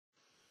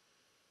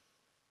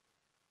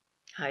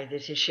Hi,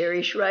 this is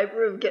Sherry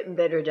Schreiber of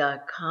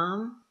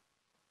GettingBetter.com,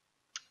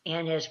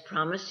 and as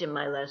promised in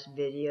my last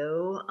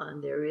video on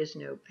There Is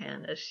No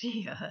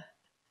Panacea,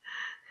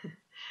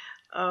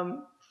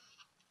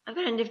 I've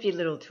got a nifty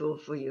little tool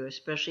for you,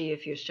 especially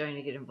if you're starting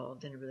to get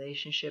involved in a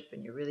relationship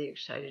and you're really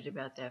excited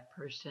about that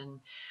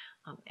person,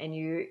 and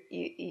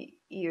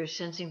you're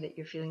sensing that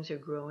your feelings are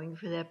growing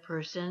for that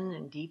person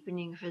and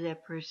deepening for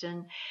that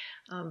person.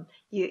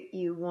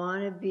 You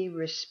want to be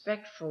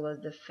respectful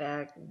of the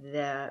fact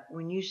that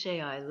when you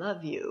say I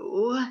love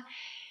you,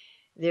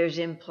 there's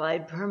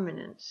implied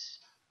permanence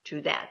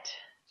to that.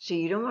 So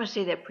you don't want to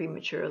say that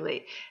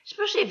prematurely,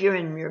 especially if you're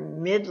in your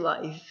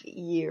midlife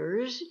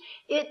years.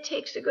 It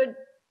takes a good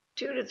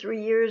 2 to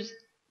 3 years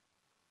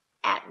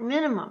at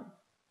minimum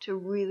to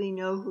really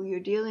know who you're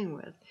dealing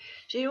with.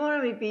 So you don't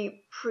want to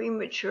be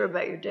premature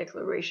about your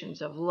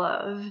declarations of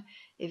love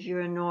if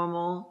you're a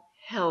normal,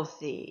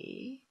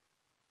 healthy,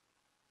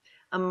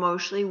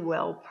 emotionally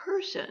well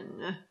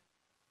person.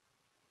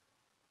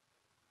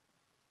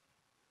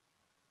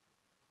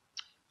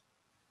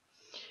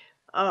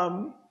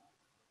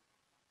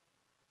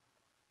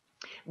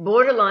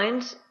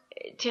 Borderlines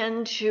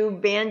tend to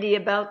bandy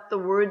about the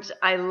words,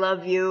 I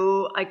love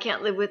you, I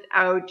can't live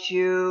without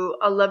you,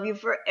 I'll love you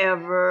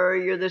forever,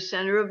 you're the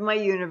center of my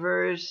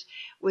universe,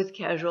 with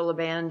casual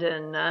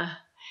abandon.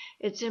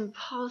 It's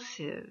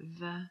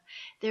impulsive.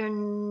 They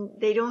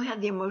don't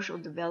have the emotional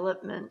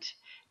development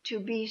to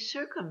be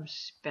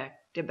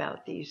circumspect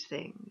about these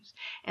things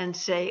and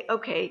say,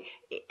 okay,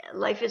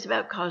 life is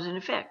about cause and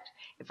effect.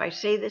 If I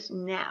say this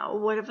now,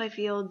 what if I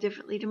feel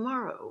differently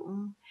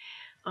tomorrow?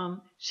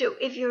 So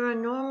if you're a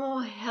normal,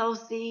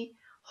 healthy,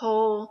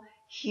 whole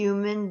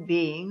human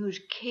being who's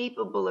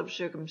capable of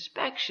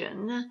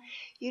circumspection,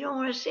 you don't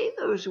want to say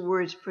those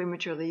words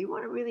prematurely. You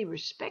want to really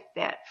respect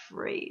that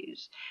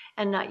phrase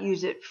and not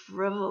use it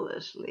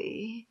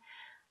frivolously.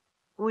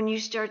 When you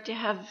start to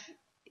have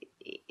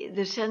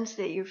the sense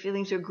that your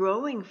feelings are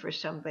growing for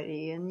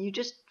somebody and you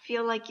just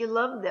feel like you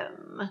love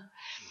them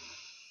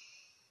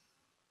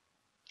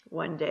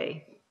one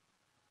day.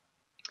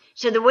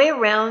 So the way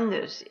around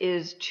this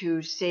is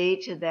to say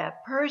to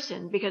that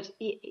person, because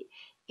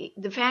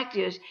the fact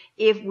is,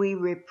 if we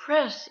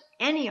repress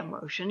any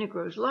emotion, it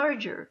grows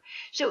larger.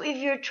 So if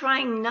you're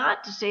trying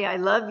not to say I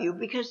love you,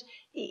 because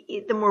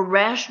the more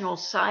rational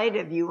side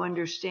of you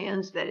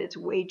understands that it's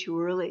way too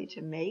early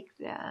to make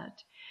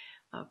that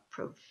a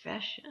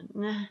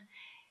profession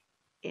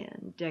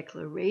and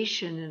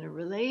declaration in a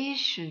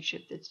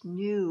relationship that's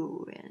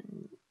new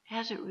and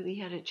hasn't really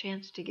had a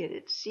chance to get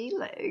its sea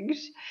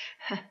legs,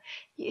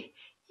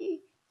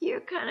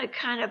 you're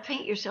kind of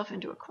paint yourself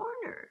into a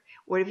corner.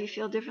 What if you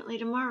feel differently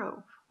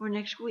tomorrow or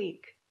next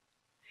week?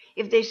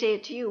 If they say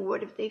it to you,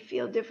 what if they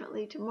feel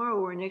differently tomorrow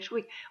or next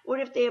week? What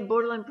if they have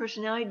borderline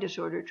personality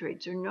disorder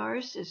traits or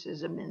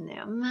narcissism in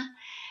them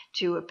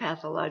to a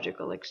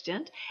pathological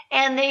extent,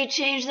 and they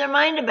change their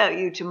mind about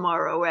you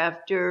tomorrow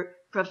after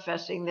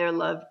professing their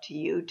love to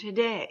you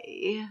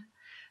today?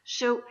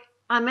 So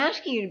I'm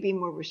asking you to be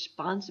more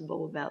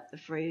responsible about the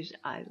phrase,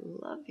 I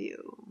love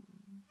you.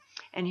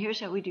 And here's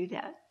how we do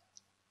that.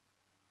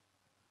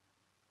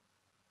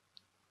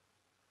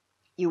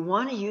 You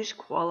want to use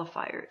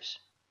qualifiers.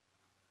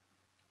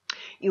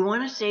 You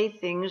want to say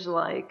things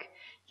like,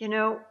 I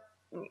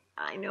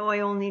know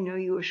I only know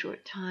you a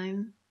short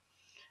time,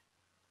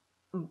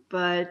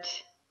 but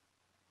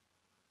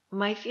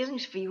my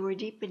feelings for you are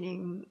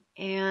deepening,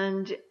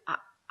 and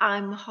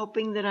I'm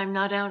hoping that I'm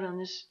not out on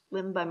this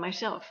limb by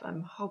myself.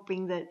 I'm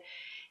hoping that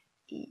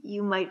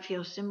you might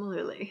feel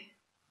similarly.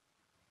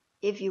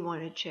 If you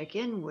want to check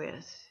in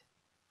with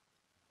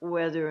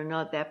whether or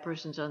not that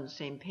person's on the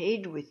same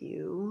page with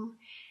you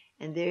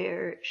and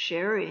they're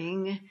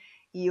sharing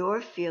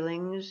your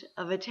feelings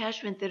of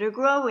attachment that are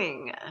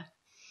growing.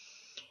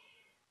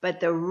 But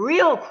the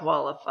real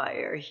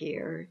qualifier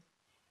here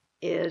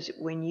is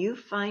when you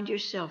find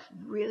yourself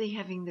really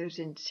having those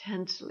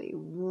intensely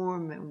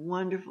warm and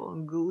wonderful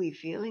and gooey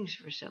feelings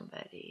for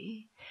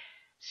somebody,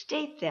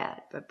 state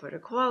that, but put a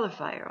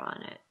qualifier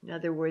on it. In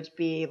other words,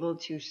 be able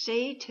to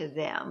say to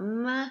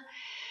them,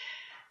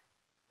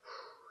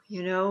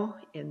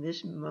 in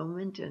this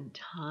moment in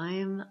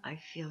time, I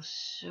feel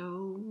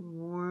so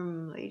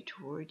warmly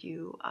toward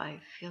you. I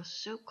feel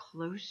so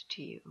close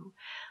to you.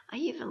 I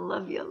even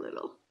love you a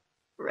little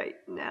right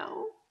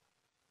now.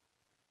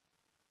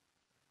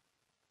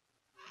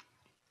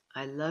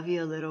 I love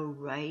you a little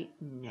right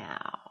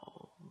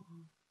now.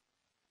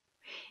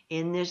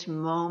 In this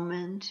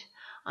moment,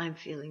 I'm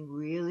feeling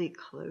really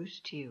close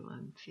to you.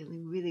 I'm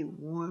feeling really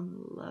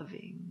warm,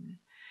 loving,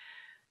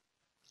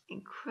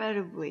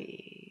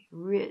 incredibly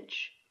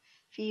rich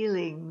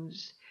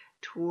feelings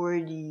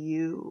toward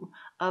you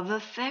of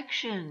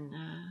affection.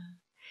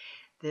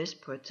 This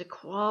puts a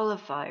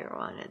qualifier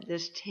on it.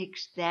 This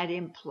takes that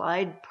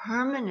implied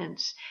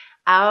permanence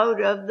out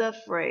of the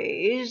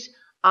phrase,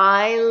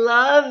 I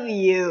love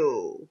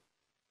you.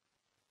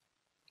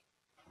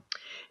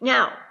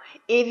 Now,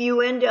 if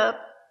you end up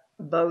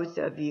both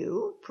of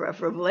you,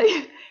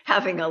 preferably,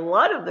 having a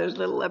lot of those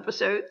little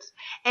episodes,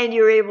 and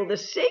you're able to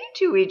say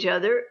to each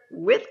other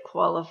with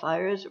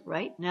qualifiers,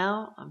 right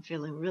now, I'm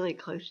feeling really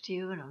close to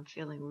you and I'm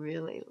feeling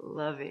really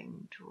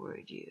loving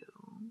toward you.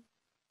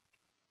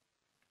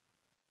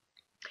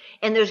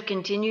 And those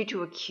continue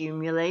to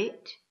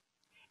accumulate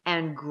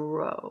and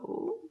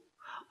grow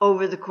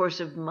over the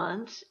course of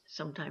months,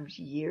 sometimes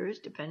years,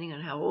 depending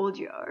on how old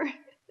you are.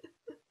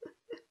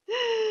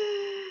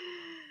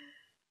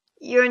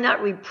 You're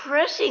not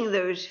repressing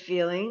those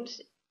feelings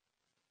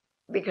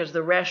because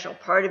the rational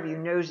part of you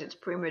knows it's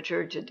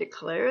premature to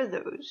declare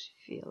those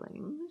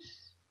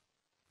feelings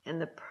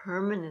and the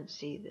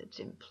permanency that's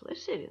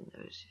implicit in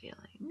those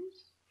feelings.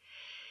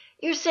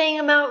 You're saying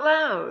them out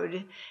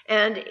loud.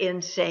 And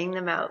in saying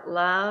them out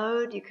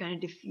loud, you kind of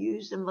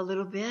diffuse them a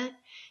little bit.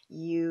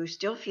 You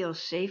still feel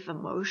safe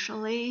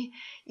emotionally.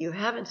 You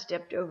haven't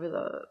stepped over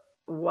the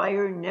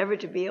wire never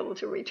to be able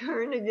to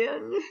return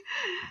again.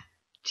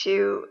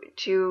 To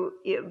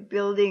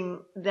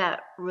building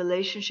that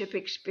relationship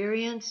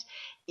experience.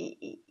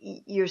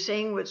 You're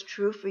saying what's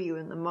true for you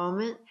in the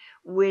moment,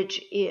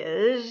 which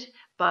is,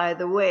 by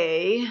the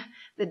way,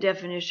 the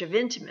definition of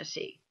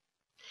intimacy.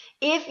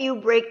 If you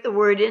break the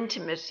word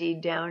intimacy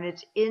down,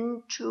 it's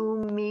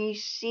intimacy.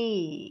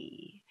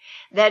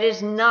 That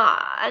is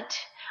not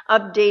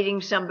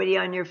updating somebody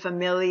on your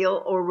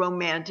familial or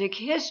romantic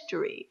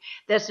history.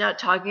 That's not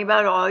talking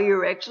about all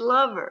your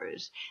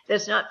ex-lovers.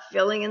 That's not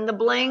filling in the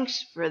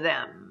blanks for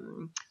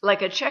them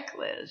like a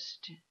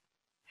checklist.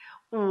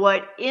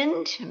 What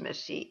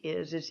intimacy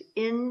is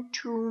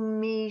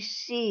intimacy.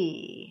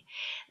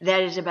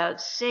 That is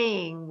about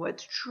saying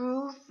what's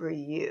true for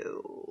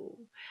you,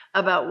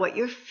 about what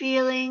you're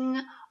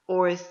feeling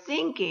or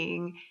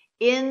thinking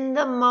in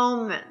the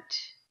moment.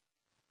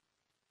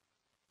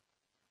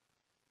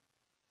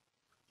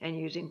 And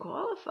using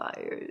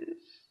qualifiers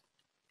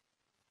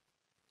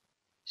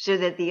so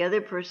that the other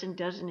person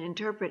doesn't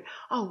interpret,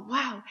 oh,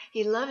 wow,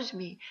 he loves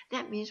me.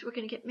 That means we're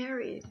going to get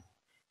married.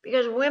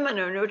 Because women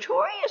are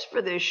notorious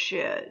for this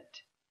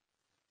shit.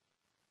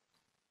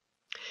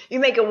 You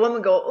make a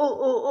woman go,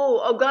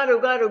 oh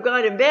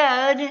God, in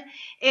bed.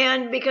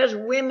 And because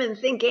women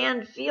think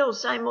and feel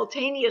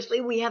simultaneously,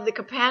 we have the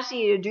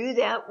capacity to do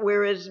that,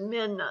 whereas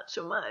men not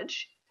so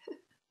much.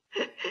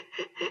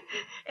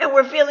 And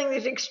we're feeling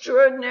these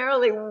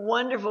extraordinarily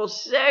wonderful,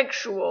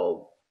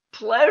 sexual,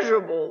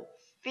 pleasurable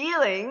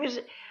feelings.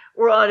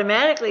 We're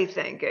automatically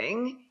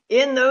thinking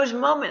in those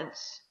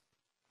moments,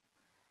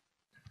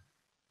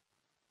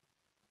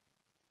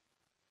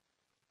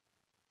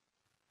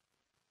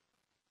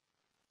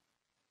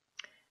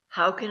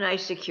 how can I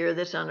secure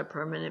this on a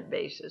permanent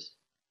basis?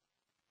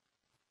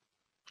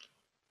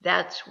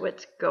 That's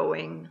what's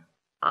going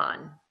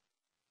on.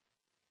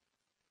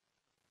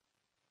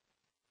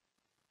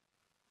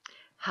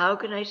 How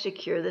can I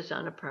secure this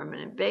on a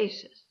permanent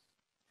basis?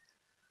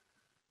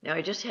 Now,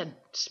 I just had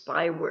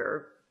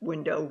spyware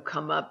window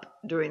come up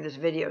during this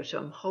video, so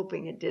I'm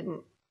hoping it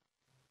didn't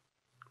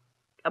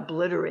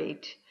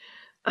obliterate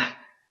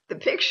the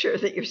picture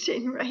that you're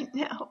seeing right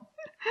now.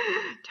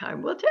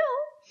 Time will tell.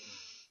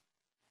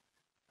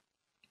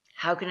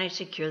 How can I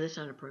secure this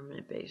on a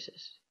permanent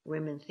basis?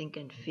 Women think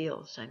and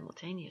feel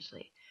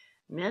simultaneously.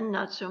 Men,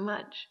 not so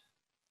much.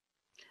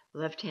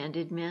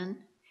 Left-handed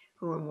men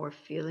who are more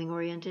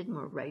feeling-oriented,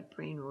 more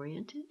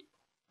right-brain-oriented?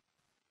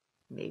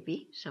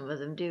 Maybe. Some of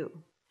them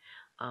do.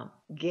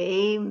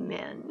 Gay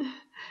men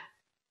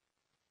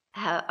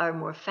are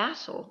more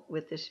facile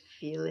with this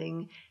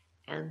feeling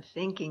and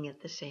thinking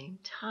at the same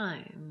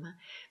time.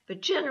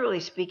 But generally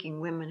speaking,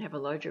 women have a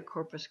larger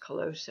corpus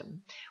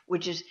callosum,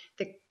 which is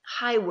the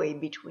highway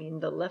between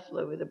the left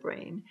lobe of the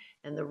brain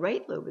and the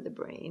right lobe of the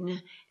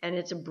brain, and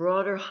it's a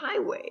broader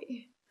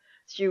highway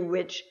through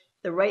which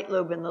the right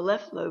lobe and the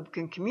left lobe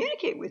can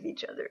communicate with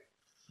each other.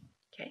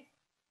 Okay?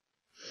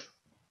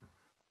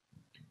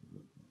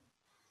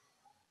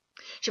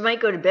 So you might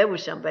go to bed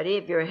with somebody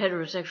if you're a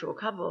heterosexual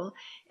couple,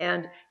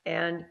 and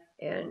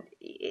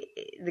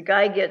the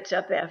guy gets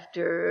up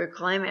after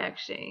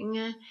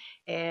climaxing,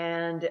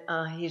 and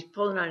he's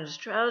pulling on his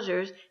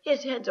trousers.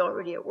 His head's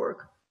already at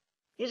work.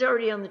 He's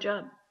already on the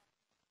job.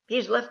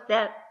 He's left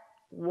that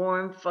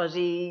warm,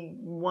 fuzzy,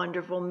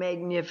 wonderful,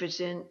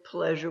 magnificent,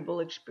 pleasurable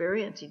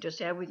experience he just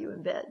had with you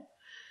in bed.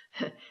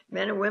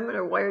 Men and women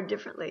are wired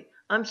differently.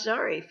 I'm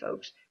sorry,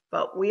 folks,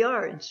 but we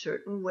are in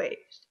certain ways.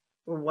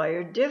 We're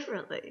wired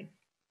differently.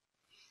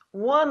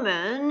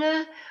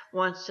 Woman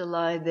wants to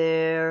lie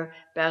there,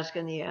 bask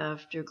in the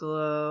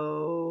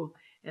afterglow,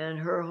 and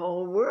her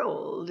whole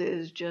world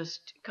is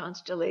just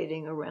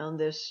constellating around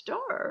this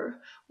star,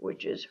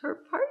 which is her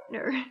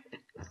partner.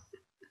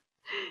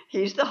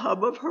 He's the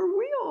hub of her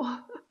wheel.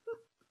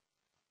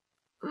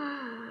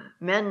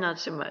 Men, not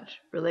so much.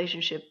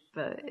 Relationship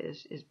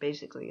is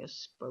basically a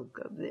spoke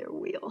of their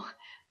wheel,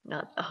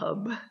 not the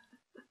hub.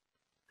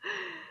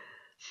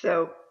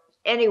 So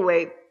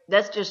anyway,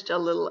 that's just a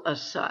little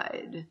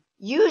aside.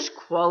 Use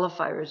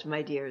qualifiers,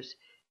 my dears.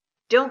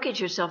 Don't get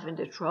yourself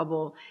into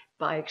trouble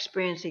by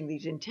experiencing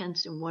these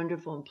intense and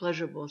wonderful and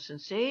pleasurable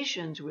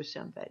sensations with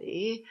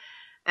somebody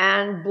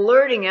and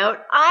blurting out,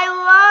 I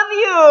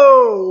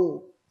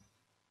love you.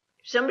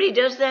 If somebody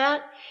does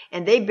that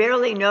and they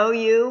barely know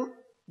you,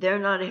 they're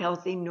not a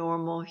healthy,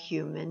 normal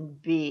human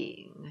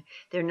being.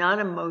 They're not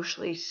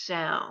emotionally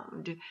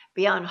sound.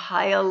 Be on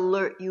high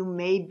alert. You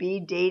may be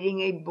dating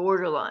a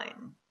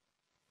borderline.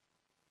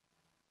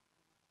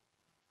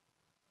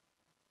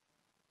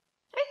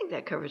 I think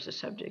that covers the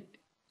subject.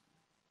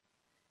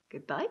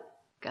 Goodbye.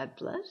 God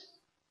bless.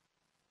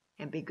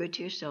 And be good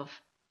to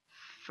yourself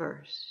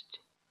first.